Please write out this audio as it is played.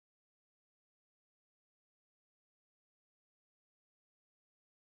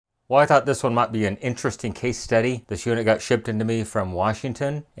Well, I thought this one might be an interesting case study. This unit got shipped into me from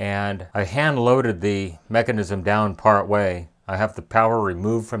Washington, and I hand-loaded the mechanism down part way. I have the power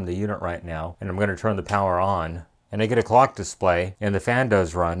removed from the unit right now, and I'm going to turn the power on. And I get a clock display, and the fan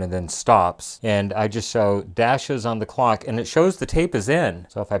does run and then stops. And I just show dashes on the clock, and it shows the tape is in.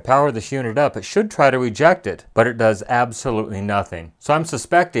 So if I power this unit up, it should try to eject it, but it does absolutely nothing. So I'm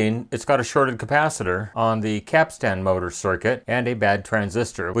suspecting it's got a shorted capacitor on the capstan motor circuit and a bad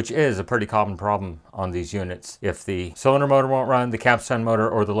transistor, which is a pretty common problem on these units. If the cylinder motor won't run, the capstan motor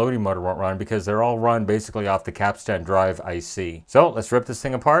or the loading motor won't run, because they're all run basically off the capstan drive IC. So let's rip this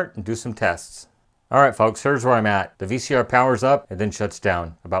thing apart and do some tests. Alright folks, here's where I'm at. The VCR powers up and then shuts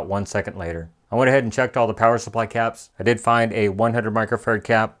down about 1 second later. I went ahead and checked all the power supply caps. I did find a 100 microfarad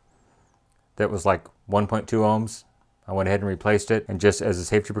cap that was like 1.2 ohms. I went ahead and replaced it, and just as a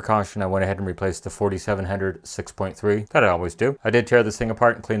safety precaution, I went ahead and replaced the 4700 6.3 that I always do. I did tear this thing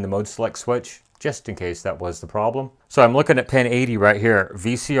apart and clean the mode select switch, just in case that was the problem. So I'm looking at pin 80 right here,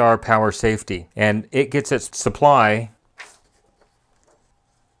 VCR power safety, and it gets its supply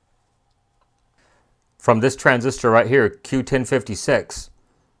from this transistor right here, Q1056,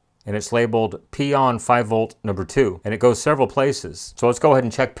 and it's labeled P on 5 volt number 2, and it goes several places. So let's go ahead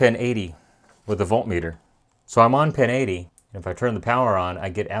and check pin 80 with the voltmeter. So I'm on pin 80, and if I turn the power on, I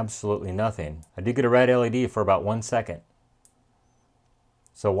get absolutely nothing. I do get a red LED for about 1 second.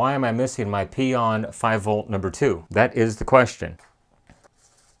 So why am I missing my P on 5 volt number 2? That is the question.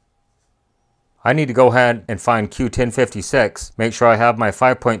 I need to go ahead and find Q1056, make sure I have my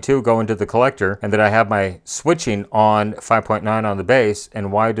 5.2 go into the collector, and that I have my switching on 5.9 on the base,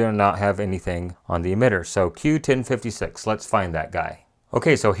 and why do I not have anything on the emitter? So Q1056, let's find that guy.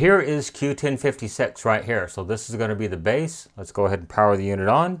 Okay, so here is Q1056 right here. So this is going to be the base. Let's go ahead and power the unit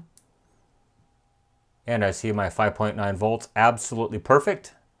on. And I see my 5.9 volts, absolutely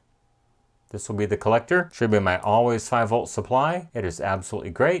perfect. This will be the collector. Should be my always 5 volt supply. It is absolutely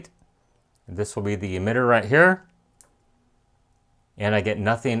great. This will be the emitter right here, and I get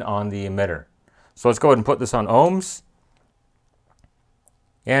nothing on the emitter. So let's go ahead and put this on ohms,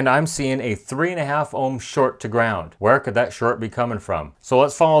 and I'm seeing a 3.5 ohm short to ground. Where could that short be coming from? So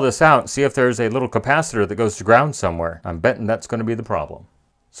let's follow this out and see if there's a little capacitor that goes to ground somewhere. I'm betting that's going to be the problem.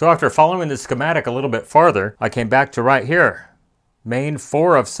 So after following the schematic a little bit farther, I came back to right here, main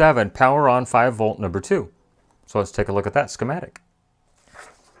 4 of 7, power on 5 volt number 2. So let's take a look at that schematic.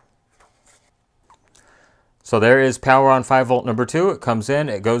 So there is power on 5 volt number 2. It comes in,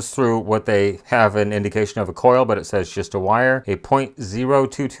 it goes through what they have an indication of a coil, but it says just a wire, a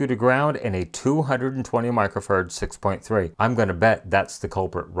 0.022 to ground, and a 220 microfarad 6.3. I'm going to bet that's the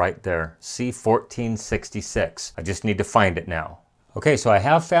culprit right there, C1466. I just need to find it now. Okay, so I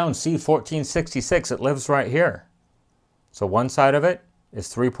have found C1466. It lives right here. So one side of it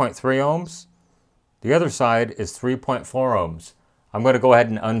is 3.3 ohms. The other side is 3.4 ohms. I'm going to go ahead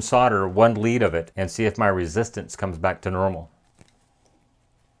and unsolder one lead of it and see if my resistance comes back to normal.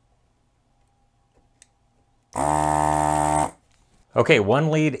 Okay, one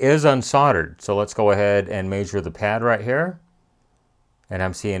lead is unsoldered. So let's go ahead and measure the pad right here. And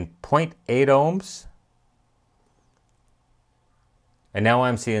I'm seeing 0.8 ohms. And now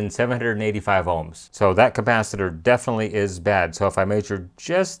I'm seeing 785 ohms. So that capacitor definitely is bad. So if I measure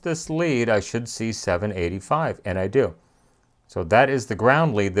just this lead, I should see 785, and I do. So that is the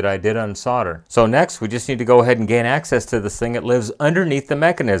ground lead that I did unsolder. So next, we just need to go ahead and gain access to this thing. It lives underneath the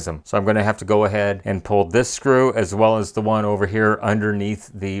mechanism. So I'm going to have to go ahead and pull this screw as well as the one over here underneath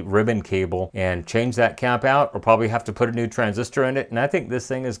the ribbon cable and change that cap out. We'll probably have to put a new transistor in it. And I think this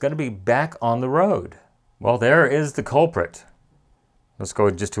thing is going to be back on the road. Well, there is the culprit. Let's go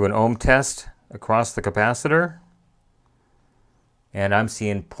just do an ohm test across the capacitor. And I'm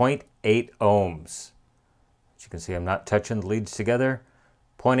seeing 0.8 ohms. As you can see, I'm not touching the leads together.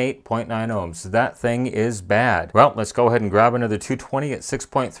 0.8, 0.9 ohms. That thing is bad. Well, let's go ahead and grab another 220 at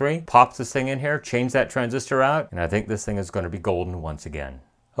 6.3. Pop this thing in here, change that transistor out, and I think this thing is going to be golden once again.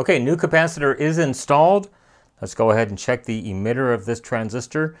 Okay, new capacitor is installed. Let's go ahead and check the emitter of this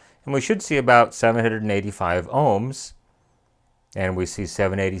transistor, and we should see about 785 ohms. And we see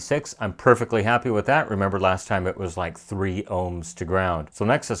 786. I'm perfectly happy with that. Remember last time it was like 3 ohms to ground. So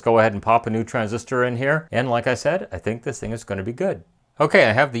next, let's go ahead and pop a new transistor in here. And like I said, I think this thing is going to be good. Okay,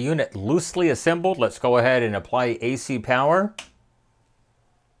 I have the unit loosely assembled. Let's go ahead and apply AC power.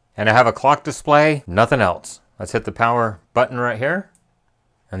 And I have a clock display, nothing else. Let's hit the power button right here.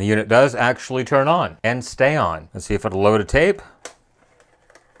 And the unit does actually turn on and stay on. Let's see if it'll load a tape.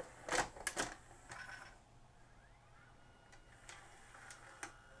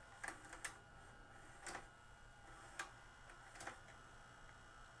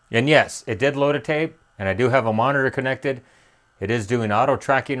 And yes, it did load a tape, and I do have a monitor connected. It is doing auto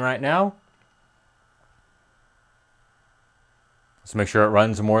tracking right now. Let's make sure it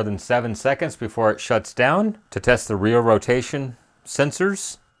runs more than 7 seconds before it shuts down to test the rear rotation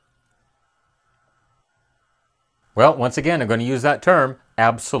sensors. Well, once again, I'm going to use that term,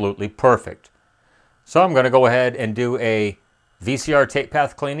 absolutely perfect. So I'm going to go ahead and do a VCR tape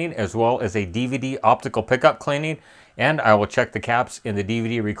path cleaning as well as a DVD optical pickup cleaning, and I will check the caps in the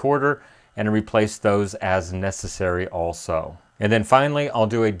DVD recorder and replace those as necessary also. And then finally, I'll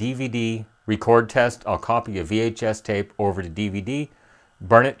do a DVD record test. I'll copy a VHS tape over to DVD,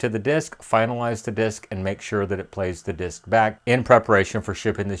 burn it to the disc, finalize the disc, and make sure that it plays the disc back in preparation for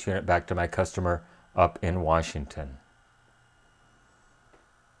shipping this unit back to my customer up in Washington.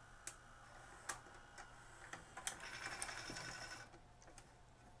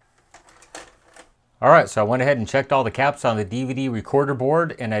 Alright, so I went ahead and checked all the caps on the DVD recorder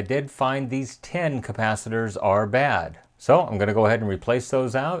board, and I did find these 10 capacitors are bad. So I'm going to go ahead and replace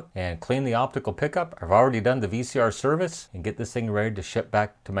those out and clean the optical pickup. I've already done the VCR service and get this thing ready to ship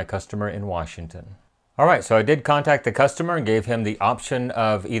back to my customer in Washington. Alright, so I did contact the customer and gave him the option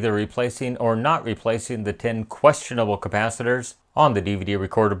of either replacing or not replacing the 10 questionable capacitors on the DVD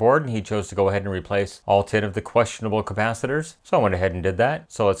recorder board, and he chose to go ahead and replace all 10 of the questionable capacitors. So I went ahead and did that.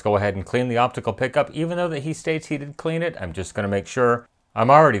 So let's go ahead and clean the optical pickup. Even though that he states he did clean it, I'm just going to make sure.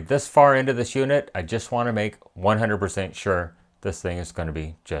 I'm already this far into this unit. I just want to make 100% sure this thing is going to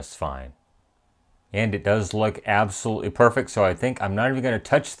be just fine. And it does look absolutely perfect, so I think I'm not even going to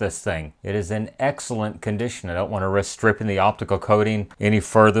touch this thing. It is in excellent condition. I don't want to risk stripping the optical coating any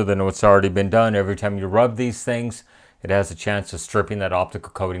further than what's already been done. Every time you rub these things, it has a chance of stripping that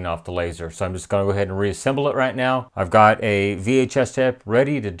optical coating off the laser. So I'm just going to go ahead and reassemble it right now. I've got a VHS tape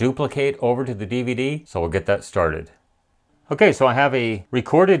ready to duplicate over to the DVD, so we'll get that started. Okay, so I have a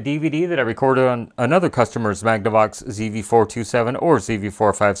recorded DVD that I recorded on another customer's Magnavox ZV427 or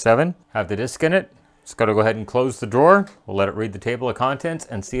ZV457. Have the disc in it. Just got to go ahead and close the drawer. We'll let it read the table of contents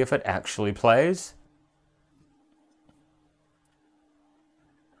and see if it actually plays.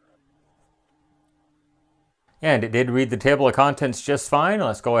 And it did read the table of contents just fine.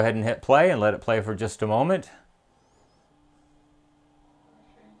 Let's go ahead and hit play and let it play for just a moment.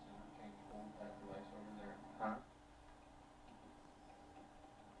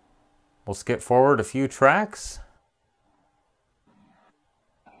 We'll skip forward a few tracks.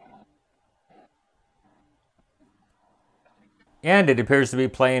 And it appears to be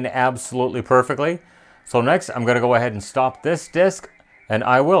playing absolutely perfectly. So next I'm going to go ahead and stop this disc, and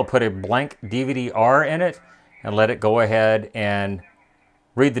I will put a blank DVD-R in it and let it go ahead and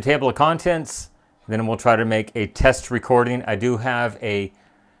read the table of contents. Then we'll try to make a test recording. I do have a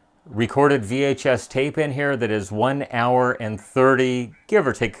recorded VHS tape in here that is 1 hour and 30, give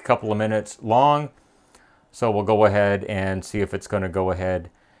or take a couple of minutes long. So we'll go ahead and see if it's going to go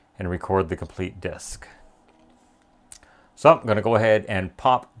ahead and record the complete disc. So I'm going to go ahead and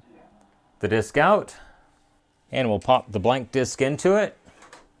pop the disc out, and we'll pop the blank disc into it.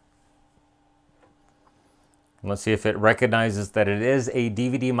 And let's see if it recognizes that it is a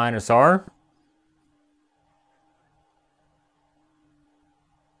DVD-R.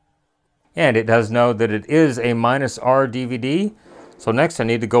 And it does know that it is a -R DVD. So next I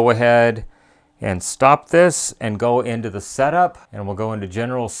need to go ahead and stop this and go into the setup, and we'll go into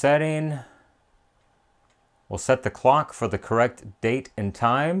general setting. We'll set the clock for the correct date and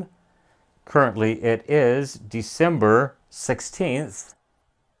time. Currently it is December 16th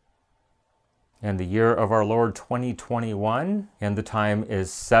and the year of our Lord 2021, and the time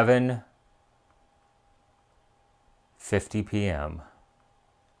is 7:50 p.m.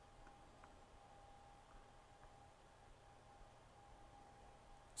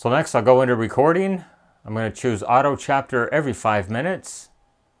 So next I'll go into recording. I'm going to choose auto chapter every 5 minutes.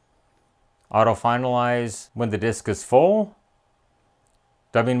 Auto finalize when the disc is full.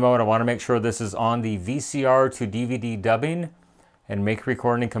 Dubbing mode, I want to make sure this is on the VCR to DVD dubbing, and make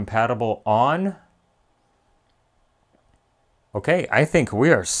recording compatible on. Okay, I think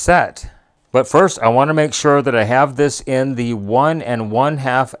we are set. But first I want to make sure that I have this in the 1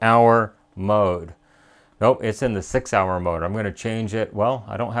 1/2 hour mode. Nope, it's in the 6 hour mode. I'm going to change it. Well,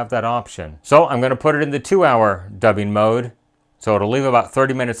 I don't have that option. So I'm going to put it in the 2 hour dubbing mode. So it'll leave about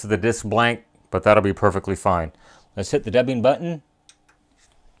 30 minutes of the disc blank, but that'll be perfectly fine. Let's hit the dubbing button.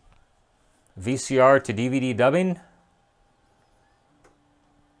 VCR to DVD dubbing.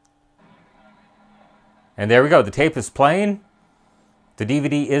 And there we go. The tape is playing. The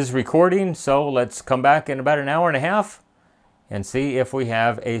DVD is recording. So let's come back in about 1.5 hours and see if we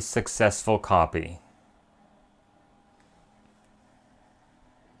have a successful copy.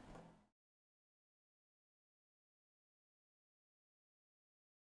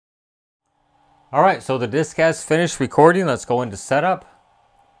 All right, so the disc has finished recording. Let's go into setup.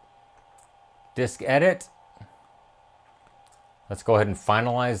 Disc edit. Let's go ahead and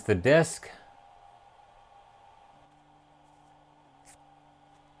finalize the disc.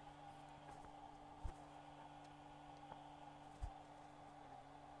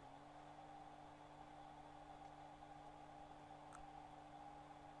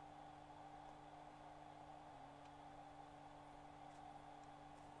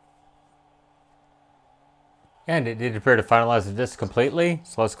 And it did appear to finalize the disc completely.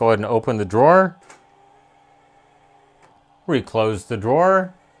 So let's go ahead and open the drawer. Reclose the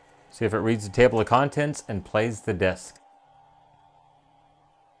drawer. See if it reads the table of contents and plays the disc.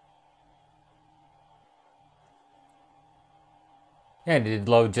 And it did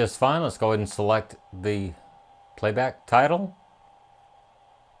load just fine. Let's go ahead and select the playback title.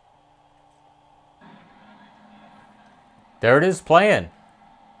 There it is playing.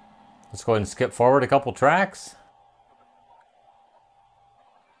 Let's go ahead and skip forward a couple tracks.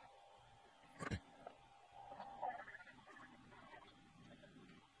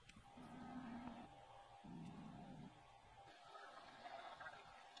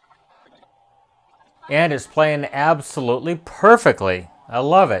 And it's playing absolutely perfectly. I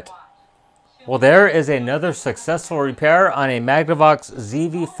love it. Well, there is another successful repair on a Magnavox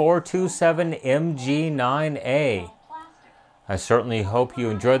ZV427MG9A. I certainly hope you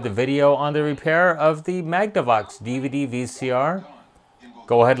enjoyed the video on the repair of the Magnavox DVD VCR.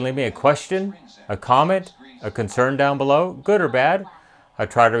 Go ahead and leave me a question, a comment, a concern down below, good or bad. I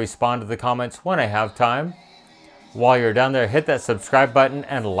try to respond to the comments when I have time. While you're down there, hit that subscribe button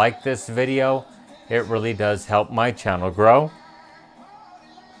and like this video. It really does help my channel grow.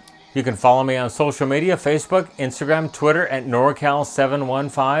 You can follow me on social media, Facebook, Instagram, Twitter at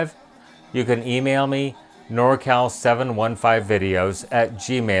NorCal715. You can email me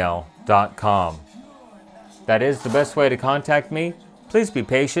norcal715videos@gmail.com. That is the best way to contact me. Please be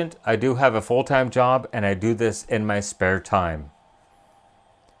patient. I do have a full-time job and I do this in my spare time.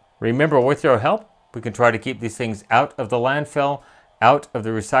 Remember, with your help, we can try to keep these things out of the landfill, out of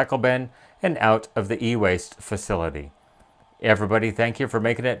the recycle bin, and out of the e-waste facility. Everybody, thank you for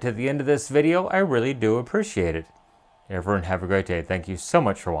making it to the end of this video. I really do appreciate it. Everyone have a great day. Thank you so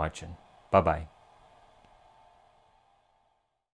much for watching. Bye-bye.